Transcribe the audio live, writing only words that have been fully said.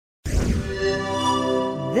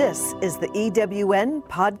This is the EWN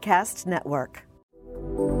Podcast Network.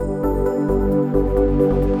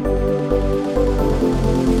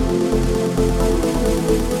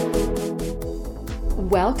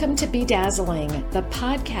 Welcome to Be Dazzling, the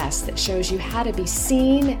podcast that shows you how to be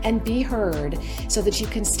seen and be heard so that you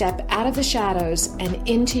can step out of the shadows and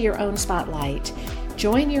into your own spotlight.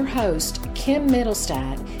 Join your host, Kim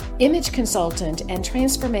Mittelstadt, image consultant and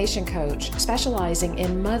transformation coach specializing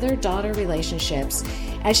in mother-daughter relationships,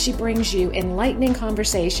 as she brings you enlightening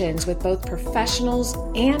conversations with both professionals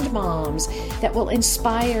and moms that will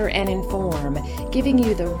inspire and inform, giving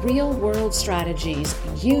you the real-world strategies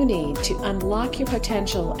you need to unlock your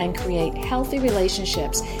potential and create healthy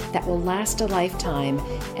relationships that will last a lifetime.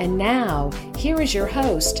 And now, here is your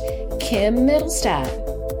host, Kim Mittelstadt.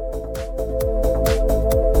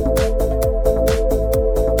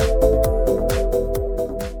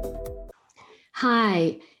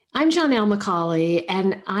 Hi, I'm Jonelle McCauley,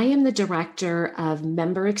 and I am the Director of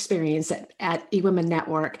Member Experience at eWomen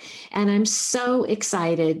Network. And I'm so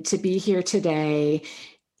excited to be here today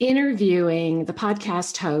interviewing the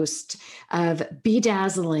podcast host of Be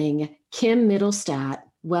Dazzling, Kim Mittelstadt.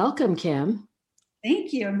 Welcome, Kim.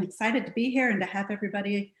 Thank you. I'm excited to be here and to have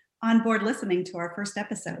everybody on board listening to our first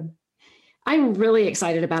episode. I'm really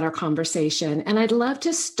excited about our conversation, and I'd love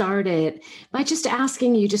to start it by just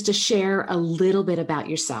asking you just to share a little bit about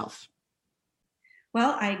yourself.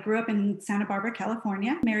 Well, I grew up in Santa Barbara,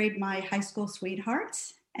 California, married my high school sweetheart,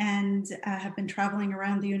 and have been traveling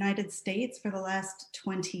around the United States for the last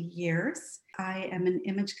 20 years. I am an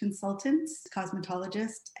image consultant,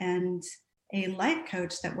 cosmetologist, and a life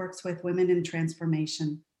coach that works with women in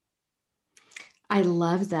transformation. I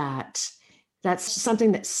love that. That's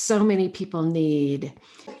something that so many people need.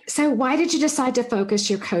 So why did you decide to focus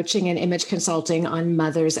your coaching and image consulting on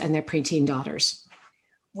mothers and their preteen daughters?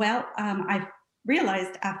 Well, I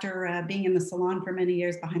realized after being in the salon for many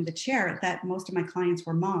years behind the chair that most of my clients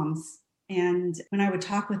were moms. And when I would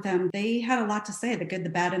talk with them, they had a lot to say, the good, the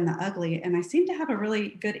bad, and the ugly. And I seemed to have a really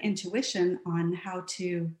good intuition on how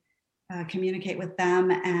to communicate with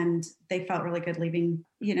them, and they felt really good leaving,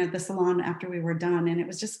 the salon after we were done. And it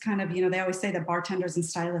was just kind of, they always say that bartenders and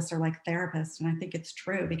stylists are like therapists, and I think it's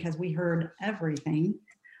true because we heard everything.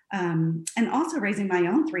 And also raising my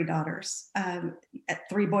own three daughters,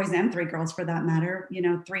 3 boys and 3 girls for that matter,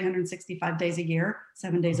 365 days a year,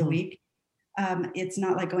 7 days a week. It's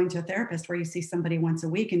not like going to a therapist where you see somebody once a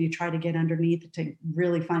week and you try to get underneath to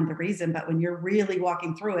really find the reason. But when you're really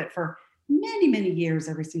walking through it for many, many years,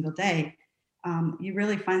 every single day, you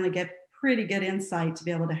really finally get pretty good insight to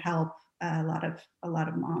be able to help a lot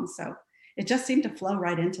of moms. So it just seemed to flow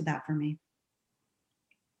right into that for me.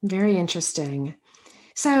 Very interesting.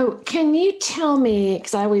 So can you tell me,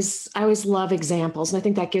 because I always love examples, and I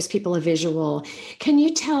think that gives people a visual. Can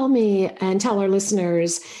you tell me and tell our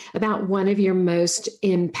listeners about one of your most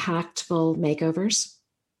impactful makeovers?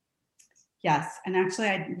 Yes. And actually,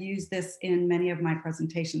 I use this in many of my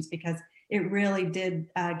presentations because it really did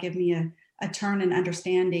give me a turn in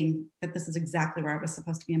understanding that this is exactly where I was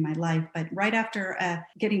supposed to be in my life. But right after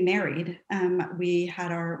getting married, we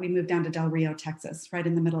moved down to Del Rio, Texas, right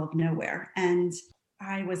in the middle of nowhere. And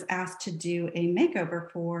I was asked to do a makeover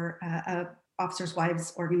for a officers'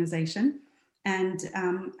 wives organization. And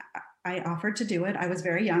I offered to do it. I was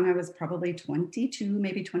very young. I was probably 22,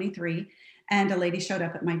 maybe 23. And a lady showed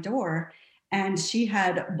up at my door, and she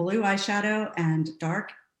had blue eyeshadow and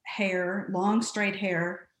dark hair, long straight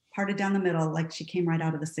hair, parted down the middle, like she came right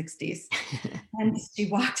out of the 60s. And she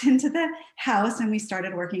walked into the house, and we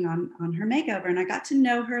started working on her makeover. And I got to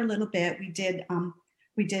know her a little bit. We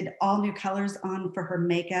did all new colors on for her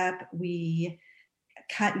makeup. We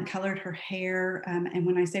cut and colored her hair. And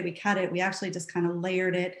when I say we cut it, we actually just kind of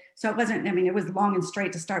layered it. So it wasn't, it was long and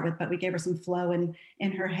straight to start with, but we gave her some flow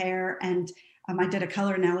in her hair. And I did a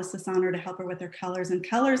color analysis on her to help her with her colors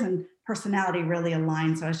and personality really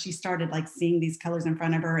aligned. So as she started like seeing these colors in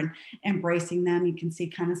front of her and embracing them, you can see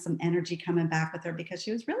kind of some energy coming back with her because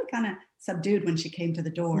she was really kind of subdued when she came to the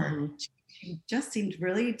door. Mm-hmm. She just seemed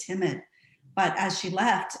really timid. But as she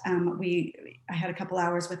left, I had a couple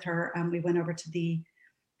hours with her. We went over to the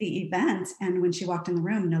event, and when she walked in the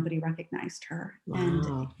room, nobody recognized her. Wow.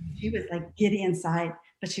 And she was like giddy inside,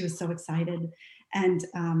 but she was so excited. And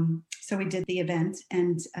so we did the event,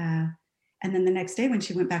 and then the next day when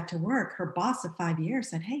she went back to work, her boss of 5 years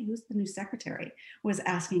said, "Hey, who's the new secretary?" Was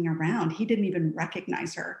asking around. He didn't even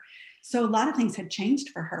recognize her. So a lot of things had changed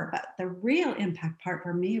for her, but the real impact part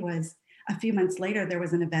for me was a few months later, there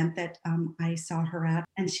was an event that I saw her at,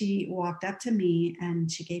 and she walked up to me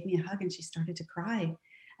and she gave me a hug and she started to cry.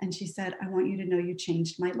 And she said, I want you to know you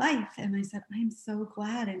changed my life. And I said, I'm so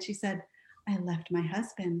glad. And she said, I left my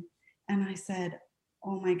husband. And I said,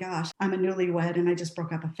 oh my gosh, I'm a newlywed and I just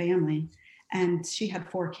broke up a family. And she had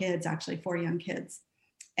 4 kids, actually 4 young kids.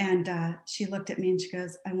 And she looked at me and she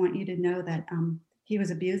goes, I want you to know that he was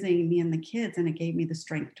abusing me and the kids, and it gave me the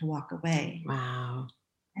strength to walk away. Wow.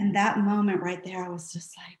 And that moment right there, I was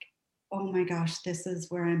just like, oh my gosh, this is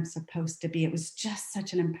where I'm supposed to be. It was just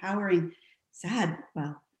such an empowering, sad,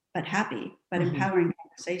 well, but happy, but empowering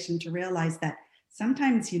conversation to realize that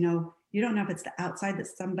sometimes, you don't know if it's the outside that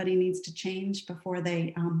somebody needs to change before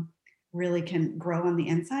they really can grow on the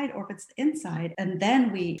inside, or if it's the inside. And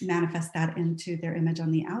then we manifest that into their image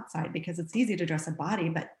on the outside, because it's easy to dress a body,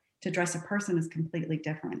 but to dress a person is completely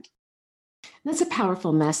different. That's a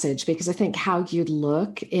powerful message, because I think how you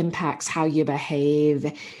look impacts how you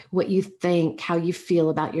behave, what you think, how you feel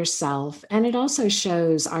about yourself. And it also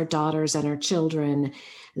shows our daughters and our children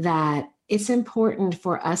that it's important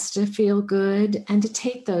for us to feel good and to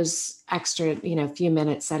take those extra, few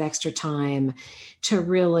minutes, that extra time to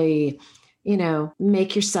really,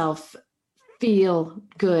 make yourself feel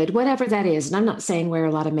good, whatever that is. And I'm not saying wear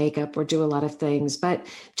a lot of makeup or do a lot of things, but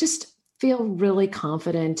just feel really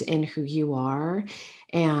confident in who you are.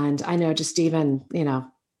 And I know just even,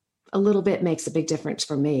 a little bit makes a big difference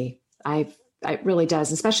for me. It really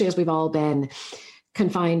does, especially as we've all been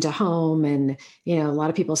confined to home. And, a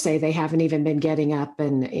lot of people say they haven't even been getting up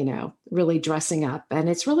and, really dressing up. And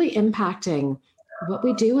it's really impacting what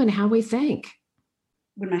we do and how we think.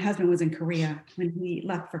 When my husband was in Korea, when he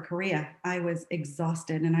left for Korea, I was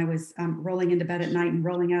exhausted, and I was rolling into bed at night and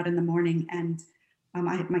rolling out in the morning. And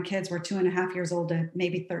my kids were 2.5 years old to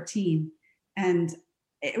maybe 13. And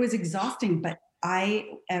it was exhausting, but I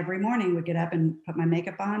every morning would get up and put my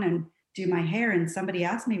makeup on and do my hair. And somebody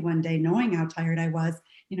asked me one day, knowing how tired I was,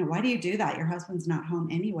 why do you do that? Your husband's not home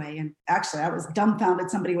anyway. And actually, I was dumbfounded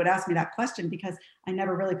somebody would ask me that question, because I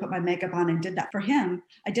never really put my makeup on and did that for him.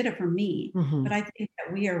 I did it for me. But I think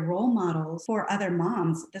that we are role models for other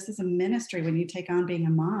moms. This is a ministry. When you take on being a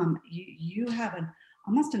mom, you have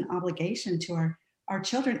almost an obligation to our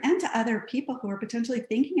children and to other people who are potentially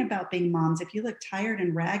thinking about being moms. If you look tired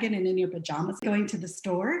and ragged and in your pajamas going to the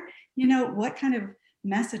store, what kind of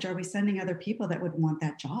message are we sending other people that would want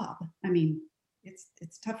that job? I mean, it's a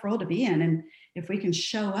tough role to be in. And if we can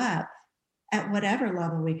show up at whatever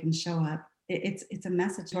level we can show up, it's a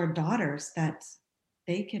message to our daughters that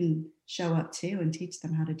they can show up too, and teach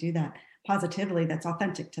them how to do that positively, that's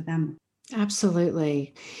authentic to them.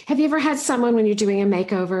 Absolutely. Have you ever had someone, when you're doing a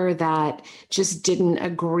makeover, that just didn't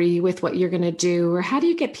agree with what you're going to do? Or how do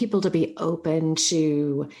you get people to be open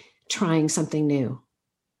to trying something new?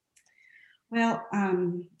 Well,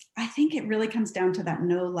 I think it really comes down to that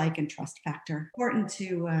know, like, and trust factor. Important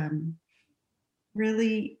to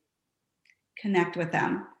really connect with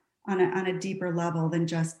them on a deeper level than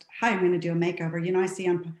just, hi, I'm going to do a makeover. I see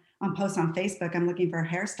on posts on Facebook, I'm looking for a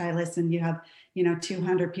hairstylist, and you have,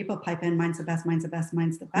 200 people pipe in, mine's the best, mine's the best,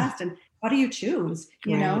 mine's the best. And how do you choose,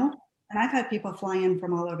 Right. And I've had people fly in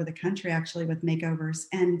from all over the country actually with makeovers.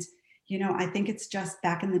 And, I think it's just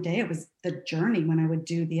back in the day, it was the journey when I would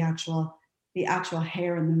do the actual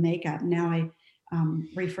hair and the makeup. Now I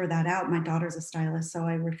refer that out. My daughter's a stylist, so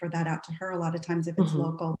I refer that out to her a lot of times if it's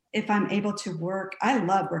local. If I'm able to work, I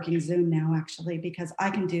love working Zoom now actually, because I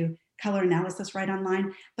can do color analysis right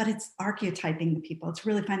online, but it's archetyping the people. It's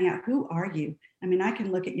really finding out, who are you? I mean, I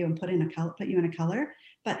can look at you and put you in a color,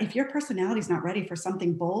 but if your personality is not ready for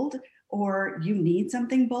something bold, or you need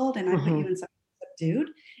something bold, and I put you in something subdued,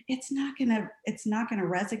 it's not gonna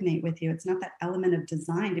resonate with you. It's not that element of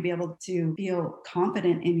design to be able to feel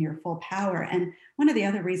confident in your full power. And one of the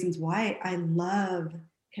other reasons why I love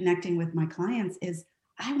connecting with my clients is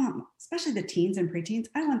I want, especially the teens and preteens,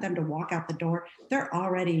 I want them to walk out the door. They're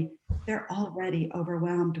already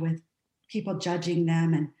overwhelmed with people judging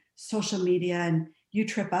them and social media, and you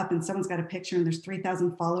trip up and someone's got a picture and there's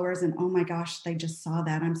 3,000 followers, and oh my gosh, they just saw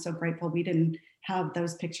that. I'm so grateful we didn't have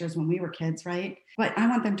those pictures when we were kids, right? But I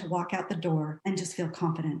want them to walk out the door and just feel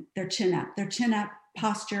confident, their chin up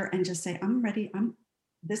posture, and just say, I'm ready.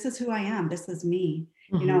 This is who I am. This is me.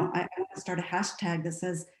 I want to start a hashtag that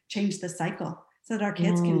says change the cycle, so that our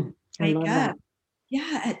kids can wake up.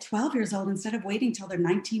 Yeah, at 12 years old, instead of waiting till they're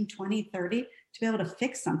 19, 20, 30 to be able to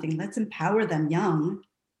fix something. Let's empower them young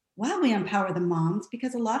while we empower the moms,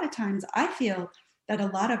 because a lot of times I feel that a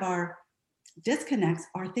lot of our disconnects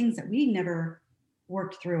are things that we never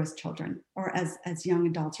worked through as children or as young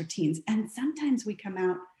adults or teens. And sometimes we come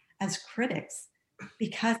out as critics,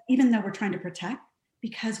 because even though we're trying to protect,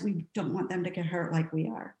 because we don't want them to get hurt like we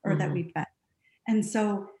are, or that we've been. And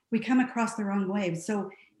so we come across the wrong way. So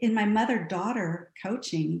in my mother-daughter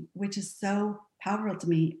coaching, which is so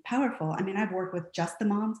powerful. I mean, I've worked with just the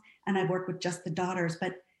moms and I've worked with just the daughters,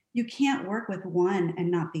 but you can't work with one and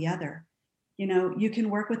not the other. You know, you can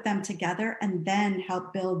work with them together and then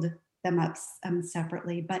help build them up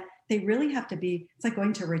separately, but they really have to be, it's like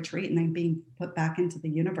going to a retreat and then being put back into the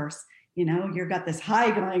universe. You know, you've got this high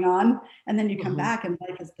going on and then you come back and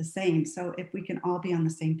life is the same. So if we can all be on the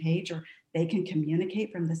same page, or they can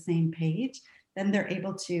communicate from the same page, then they're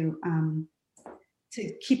able to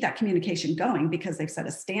keep that communication going, because they've set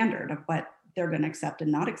a standard of what they're going to accept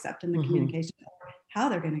and not accept in the communication, or how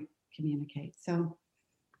they're going to communicate. So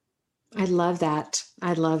I love that.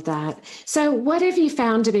 I love that. So what have you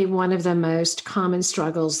found to be one of the most common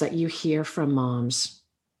struggles that you hear from moms?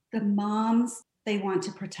 The moms, they want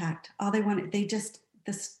to protect. All they want,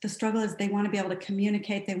 the struggle is they want to be able to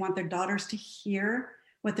communicate. They want their daughters to hear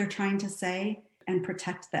what they're trying to say and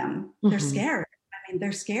protect them. They're scared. I mean,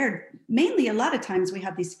 they're scared. Mainly, a lot of times we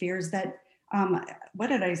have these fears that, what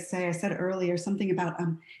did I say? I said earlier something about,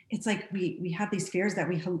 it's like we have these fears that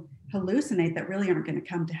we hallucinate that really aren't going to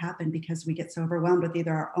come to happen, because we get so overwhelmed with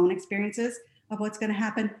either our own experiences of what's going to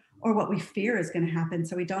happen or what we fear is going to happen.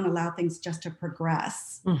 So we don't allow things just to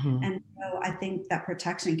progress. And so I think that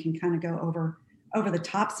protection can kind of go over the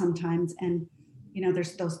top sometimes. And, you know,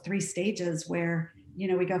 there's those 3 stages where, you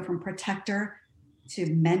know, we go from protector to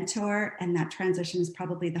mentor, and that transition is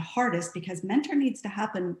probably the hardest, because mentor needs to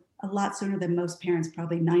happen a lot sooner than most parents,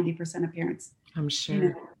 probably 90% of parents. I'm sure. You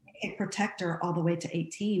know, a protector all the way to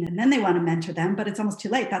 18, and then they want to mentor them, but it's almost too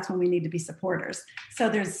late. That's when we need to be supporters. So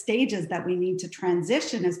there's stages that we need to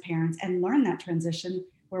transition as parents and learn that transition,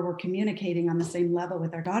 where we're communicating on the same level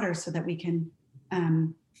with our daughters, so that we can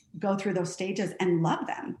go through those stages and love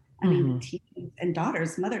them. I mean, teens and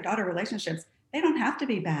daughters, mother-daughter relationships, they don't have to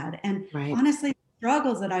be bad. And honestly,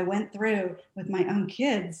 struggles that I went through with my own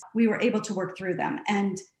kids, we were able to work through them.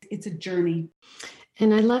 And it's a journey.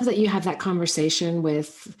 And I love that you have that conversation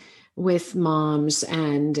with moms,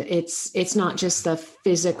 and it's not just the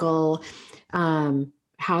physical,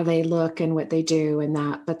 how they look and what they do and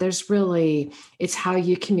that, but it's how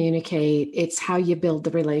you communicate. It's how you build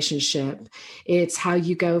the relationship. It's how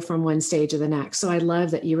you go from one stage to the next. So I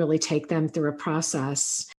love that you really take them through a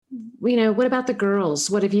process. You know, what about the girls?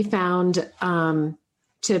 What have you found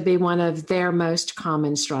to be one of their most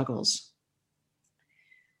common struggles?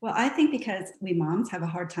 Well, I think because we moms have a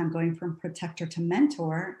hard time going from protector to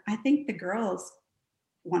mentor, I think the girls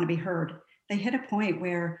want to be heard. They hit a point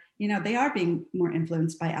where, you know, they are being more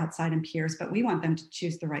influenced by outside and peers, but we want them to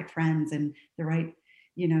choose the right friends and the right,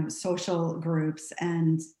 you know, social groups,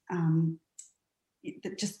 and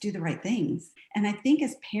just do the right things. And I think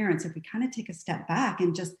as parents, if we kind of take a step back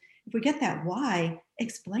and just, if we get that why,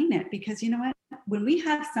 explain it. Because you know what, when we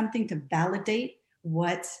have something to validate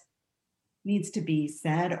what needs to be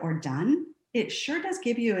said or done, it sure does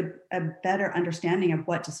give you a better understanding of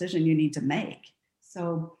what decision you need to make.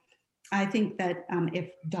 So I think that if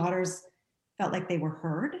daughters felt like they were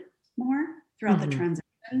heard more throughout the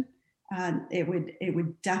transition, it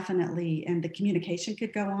would definitely, and the communication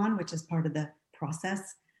could go on, which is part of the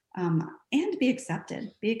process, and be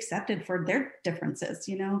accepted for their differences.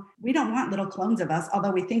 You know, we don't want little clones of us,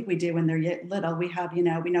 although we think we do when they're little. We have, you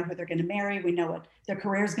know, we know who they're going to marry, we know what their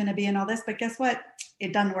career is going to be and all this, but guess what?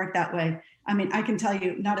 It doesn't work that way. I mean, I can tell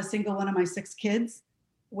you, not a single one of my 6 kids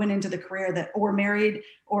went into the career that, or married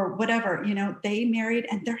or whatever, you know, they married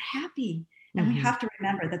and they're happy. And we have to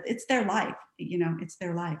remember that it's their life, you know, it's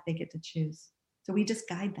their life. They get to choose. So we just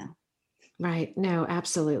guide them. Right. No,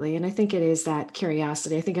 absolutely. And I think it is that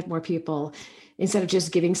curiosity. I think if more people, instead of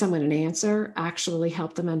just giving someone an answer, actually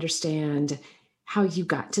help them understand how you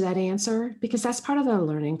got to that answer, because that's part of the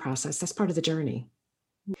learning process. That's part of the journey.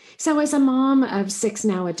 So as a mom of 6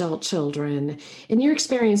 now adult children, in your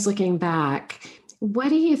experience looking back, what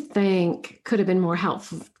do you think could have been more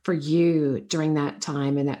helpful for you during that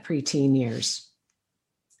time in that preteen years?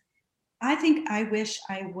 I think I wish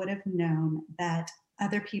I would have known that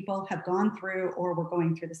other people have gone through or were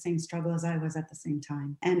going through the same struggle as I was at the same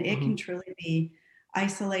time. And it can truly be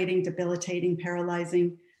isolating, debilitating,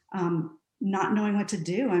 paralyzing, not knowing what to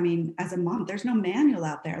do. I mean, as a mom, there's no manual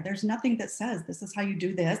out there. There's nothing that says this is how you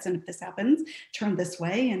do this. And if this happens, turn this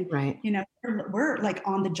way. And, you know, we're like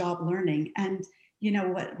on the job learning. And, you know,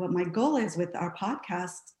 what my goal is with our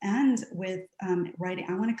podcast and with writing,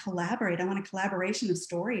 I want to collaborate. I want a collaboration of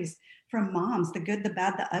stories from moms, the good, the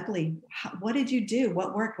bad, the ugly. What did you do?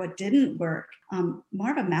 What worked? What didn't work?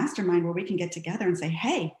 More of a mastermind where we can get together and say,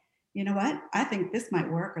 hey, you know what? I think this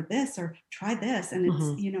might work, or this, or try this. And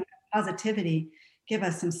it's, you know, positivity, give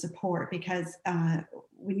us some support, because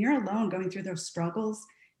when you're alone going through those struggles,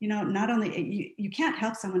 not only you can't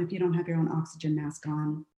help someone if you don't have your own oxygen mask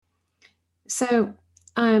on. So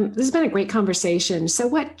this has been a great conversation. So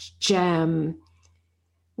what gem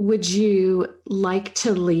would you like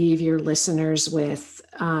to leave your listeners with,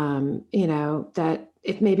 that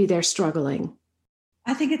if maybe they're struggling?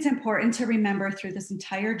 I think it's important to remember through this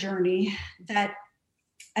entire journey that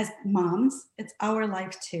as moms, it's our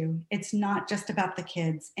life too. It's not just about the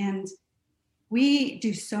kids. And we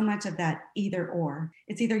do so much of that either or.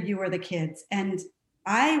 It's either you or the kids. And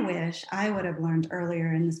I wish I would have learned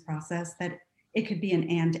earlier in this process that it could be an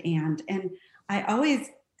and. And I always,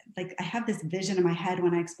 I have this vision in my head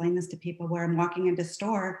when I explain this to people where I'm walking into a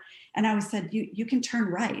store and I always said, you can turn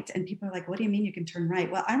right. And people are like, what do you mean you can turn right?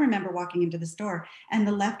 Well, I remember walking into the store and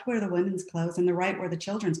the left were the women's clothes and the right were the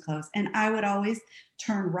children's clothes. And I would always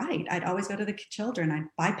turn right. I'd always go to the children. I'd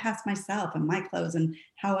bypass myself and my clothes and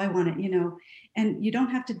how I want it, and you don't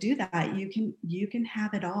have to do that. You can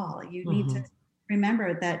have it all. You need to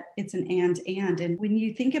remember that it's an and when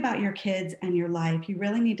you think about your kids and your life, you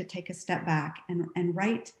really need to take a step back and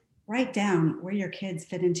write down where your kids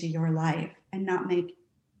fit into your life and not make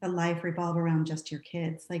the life revolve around just your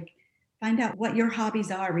kids. Find out what your hobbies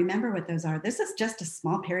are. Remember what those are. This is just a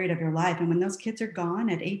small period of your life. And when those kids are gone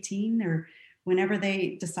at 18 or whenever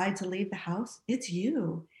they decide to leave the house, it's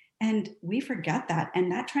you. And we forget that.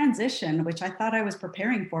 And that transition, which I thought I was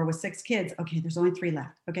preparing for with 6 kids. Okay, there's only 3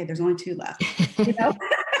 left. Okay, there's only 2 left.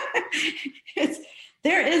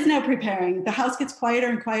 There is no preparing. The house gets quieter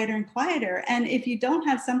and quieter and quieter. And if you don't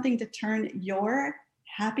have something to turn your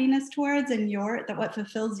happiness towards and what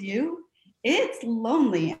fulfills you, it's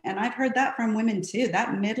lonely. And I've heard that from women too.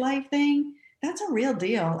 That midlife thing, that's a real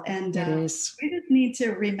deal. And we just need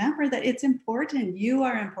to remember that it's important. You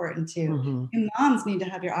are important too. And moms need to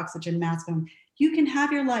have your oxygen mask on. You can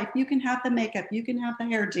have your life. You can have the makeup. You can have the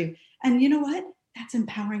hairdo. And you know what? That's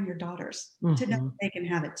empowering your daughters to know that they can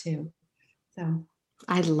have it too. So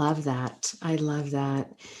I love that. I love that.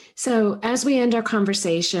 So as we end our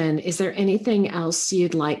conversation, is there anything else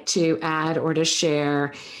you'd like to add or to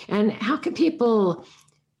share? And how can people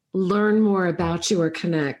learn more about you or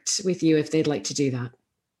connect with you if they'd like to do that?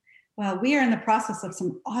 Well, we are in the process of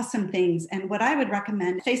some awesome things. And what I would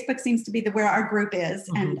recommend, Facebook seems to be where our group is,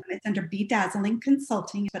 and it's under Be Dazzling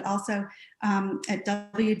Consulting, but also at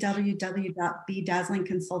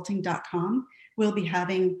www.bedazzlingconsulting.com. We'll be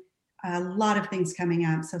having a lot of things coming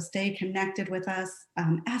up. So stay connected with us,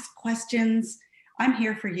 ask questions. I'm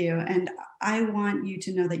here for you. And I want you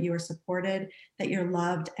to know that you are supported, that you're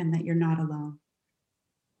loved, and that you're not alone.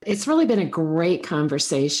 It's really been a great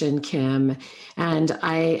conversation, Kim, and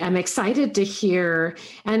I am excited to hear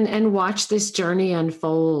and watch this journey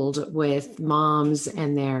unfold with moms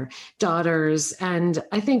and their daughters. And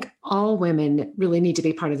I think all women really need to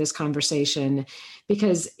be part of this conversation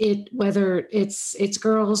because whether it's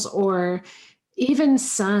girls or even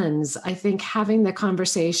sons, I think having the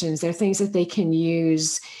conversations, they're things that they can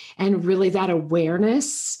use, and really that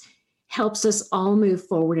awareness helps us all move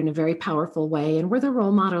forward in a very powerful way. And we're the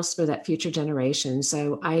role models for that future generation.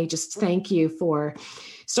 So I just thank you for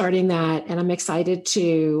starting that. And I'm excited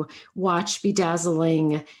to watch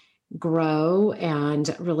Bedazzling grow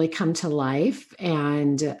and really come to life,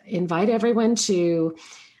 and invite everyone to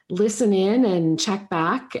listen in and check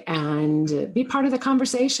back and be part of the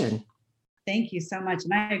conversation. Thank you so much.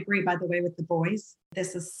 And I agree, by the way, with the boys.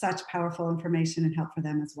 This is such powerful information and help for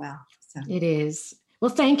them as well. So it is. Well,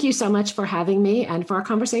 thank you so much for having me and for our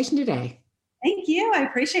conversation today. Thank you. I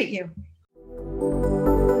appreciate you.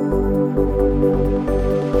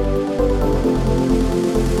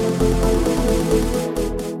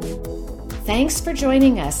 Thanks for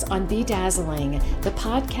joining us on Be Dazzling, the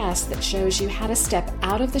podcast that shows you how to step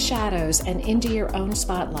out of the shadows and into your own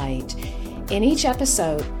spotlight. In each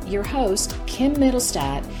episode, your host, Kim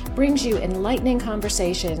Mittelstadt, brings you enlightening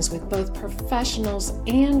conversations with both professionals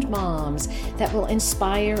and moms that will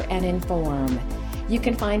inspire and inform. You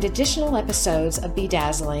can find additional episodes of Be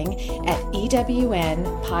Dazzling at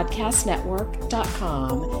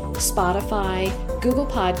ewnpodcastnetwork.com, Spotify, Google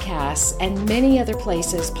Podcasts, and many other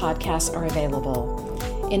places podcasts are available.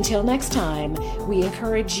 Until next time, we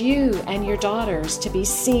encourage you and your daughters to be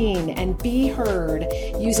seen and be heard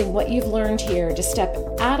using what you've learned here to step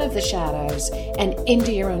out of the shadows and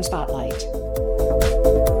into your own spotlight.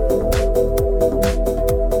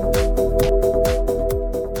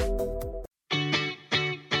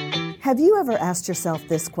 Have you ever asked yourself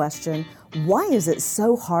this question? Why is it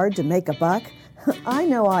so hard to make a buck? I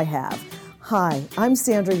know I have. Hi, I'm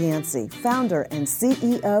Sandra Yancey, founder and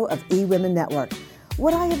CEO of eWomen Network.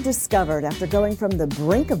 What I have discovered after going from the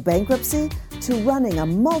brink of bankruptcy to running a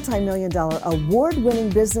multi-million-dollar award-winning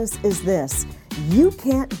business is this: you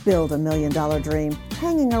can't build a million-dollar dream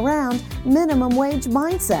hanging around minimum wage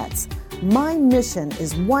mindsets. My mission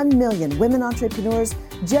is 1 million women entrepreneurs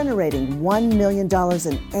generating $1 million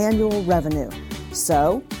in annual revenue.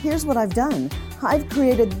 So here's what I've done. I've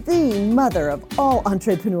created the mother of all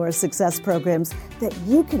entrepreneur success programs that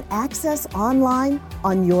you can access online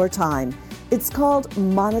on your time. It's called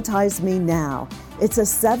Monetize Me Now. It's a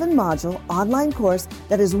 7-module online course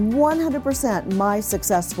that is 100% my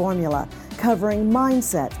success formula, covering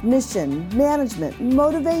mindset, mission, management,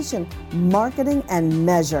 motivation, marketing, and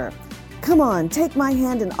measure. Come on, take my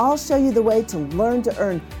hand and I'll show you the way to learn to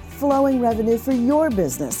earn flowing revenue for your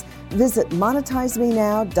business. Visit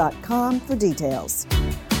monetizemenow.com for details.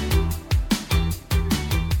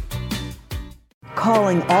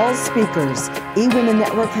 Calling all speakers, eWomen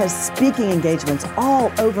Network has speaking engagements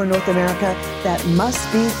all over North America that must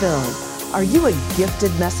be filled. Are you a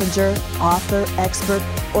gifted messenger, author, expert,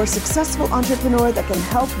 or successful entrepreneur that can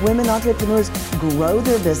help women entrepreneurs grow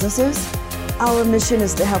their businesses? Our mission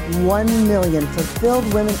is to help 1 million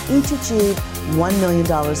fulfilled women each achieve $1 million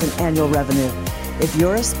in annual revenue. If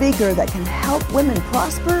you're a speaker that can help women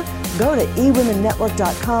prosper, go to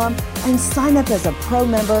eWomenNetwork.com and sign up as a pro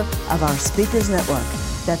member of our Speakers Network.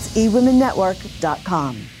 That's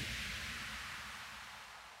eWomenNetwork.com.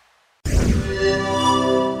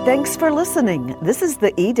 Thanks for listening. This is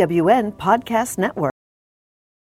the EWN Podcast Network.